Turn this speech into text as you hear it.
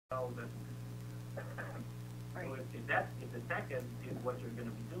so that, Right. so if the second is what you're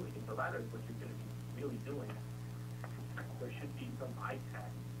gonna be doing, if the latter is what you're gonna be really doing, there should be some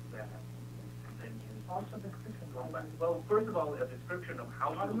ITAC that then you Also description. go back. Well, first of all, a description of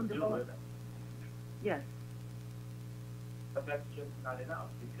how to do it, Yes. but that's just not enough,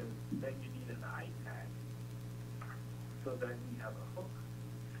 because then you need an ITAC. So then you have a hook.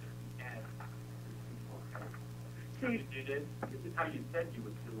 And So you, this is how you said you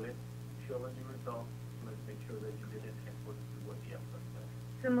would do it, show us your results, let's make sure that you did it, and what the effort says.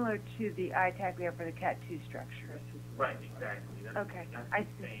 similar to the ITAC we have for the Cat 2 structure. Right, exactly. That's, Okay, that's I the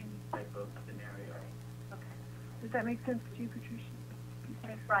see. same type of scenario. Okay. Does that make sense to you, Patricia?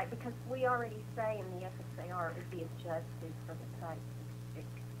 Right, because we already say in the FSAR it would be adjusted for the site-specific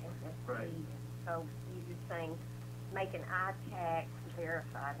NRC. Right. So you're just saying, make an ITAC to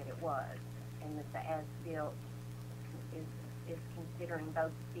verify that it was, and that the as-built is considering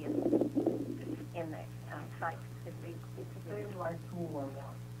both the and the site-specific. It's the same like 2 or 1.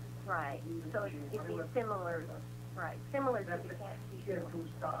 Right, so it'd be similar, right, similar to That's the the Cat tier 2. 2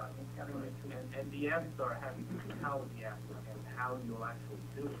 star. And the answer having to tell the applicant how you'll actually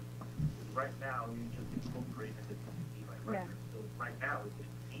do it. Right now, you just incorporate the DCD by reference. So right now, it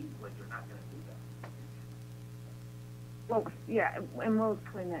seems like you're not gonna do that. Well, yeah, and we'll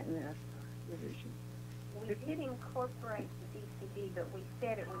explain that in the revision. We did incorporate the DCD, but we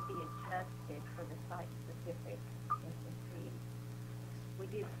said it would be adjusted for the site-specific NRC. We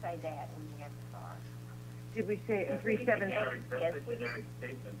did say that in the FSR. Did we say in 3.7? Yes, That's a generic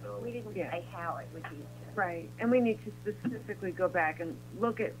statement, though. We didn't Yeah. say how it would be adjusted. Right, and we need to specifically go back and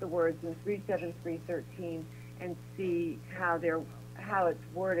look at the words in 3.7, 3.13 and see how it's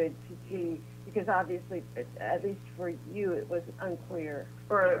worded to see, because obviously, at least for you, it was unclear,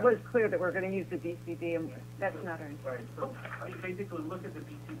 or it was clear that we're going to use the DCD, and that's not our intent. Right, so you basically look at the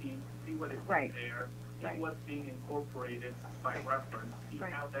DCD, see what is Right. there, see Right. what's being incorporated by reference, see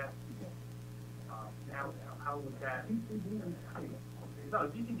Right. how that, how would that, no,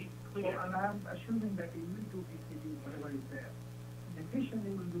 DCD is clear. And I'm assuming that you will do DCD, whatever is there. In addition,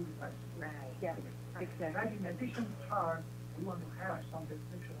 you will do the site. Right. Yeah, That exactly. in addition to chart, we want to have some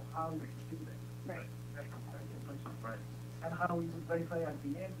description of how we do that. Right. That's the question. Right. And how we would verify at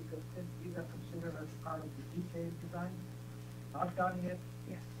the end, because since these are considered as part of the detailed design, not done yet.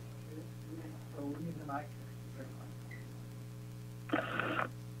 Yes. So we need an eye to verify.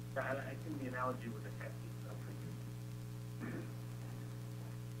 I think the analogy with the cat is pretty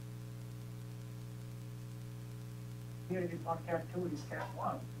Here it is not cat 2, it is cat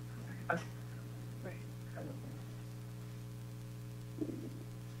 1. Right.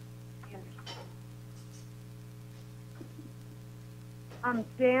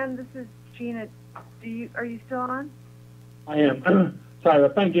 Dan, this is Gina. Are you still on? I am. Sorry, I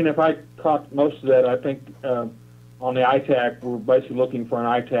think, Gina, if I caught most of that, I think on the ITAC, we're basically looking for an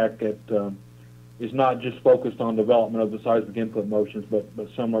ITAC that is not just focused on development of the seismic input motions, but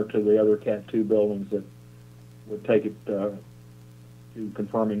similar to the other Cat 2 buildings that would take it to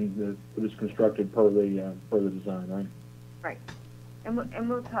confirming that it's constructed per the design, right? Right. And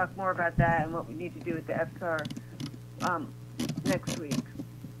we'll talk more about that and what we need to do with the FSAR next week.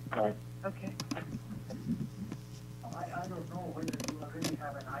 All right. Okay. I don't know whether you already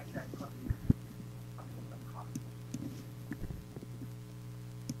have an ITAC for the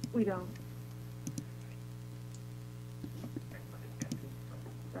We don't.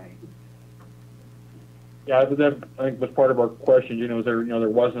 Right. Yeah, but that, I think, was part of our question. There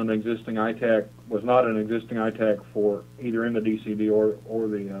wasn't an existing ITAC, was not an existing ITAC for either in the DCD or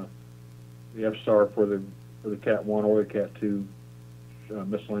the FSAR for the Cat 1 or the Cat 2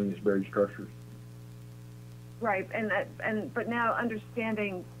 miscellaneous buried structures. Right, but now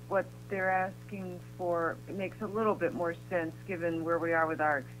understanding what they're asking for, it makes a little bit more sense given where we are with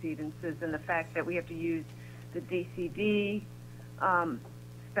our exceedances and the fact that we have to use the DCD,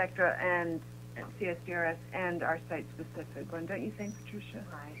 spectra, and CSDRS and our site-specific one. Don't you think, Patricia?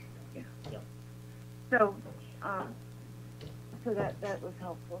 Right. Yeah. So, so that was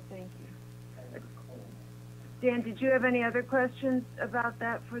helpful. Thank you. Dan, did you have any other questions about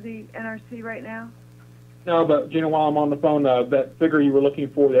that for the NRC right now? No, but Gina, while I'm on the phone, that figure you were looking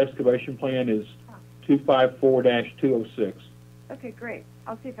for, the excavation plan, is 254-206. Okay, great.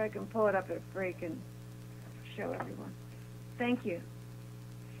 I'll see if I can pull it up at break and show everyone. Thank you.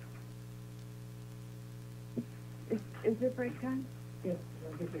 Is it break time? Yes.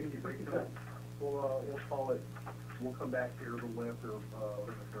 We'll call it, we'll come back here a little after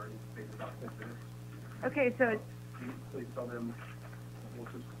 11:30, maybe about 10 minutes. Okay, so it's, Please tell them, we'll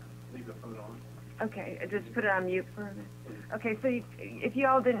just leave the phone on. Okay, just put it on mute for a minute. Okay, so if you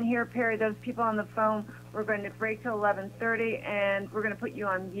all didn't hear Perry, those people on the phone, we're going to break till 11:30, and we're going to put you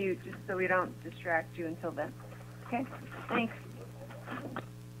on mute just so we don't distract you until then. Okay, thanks.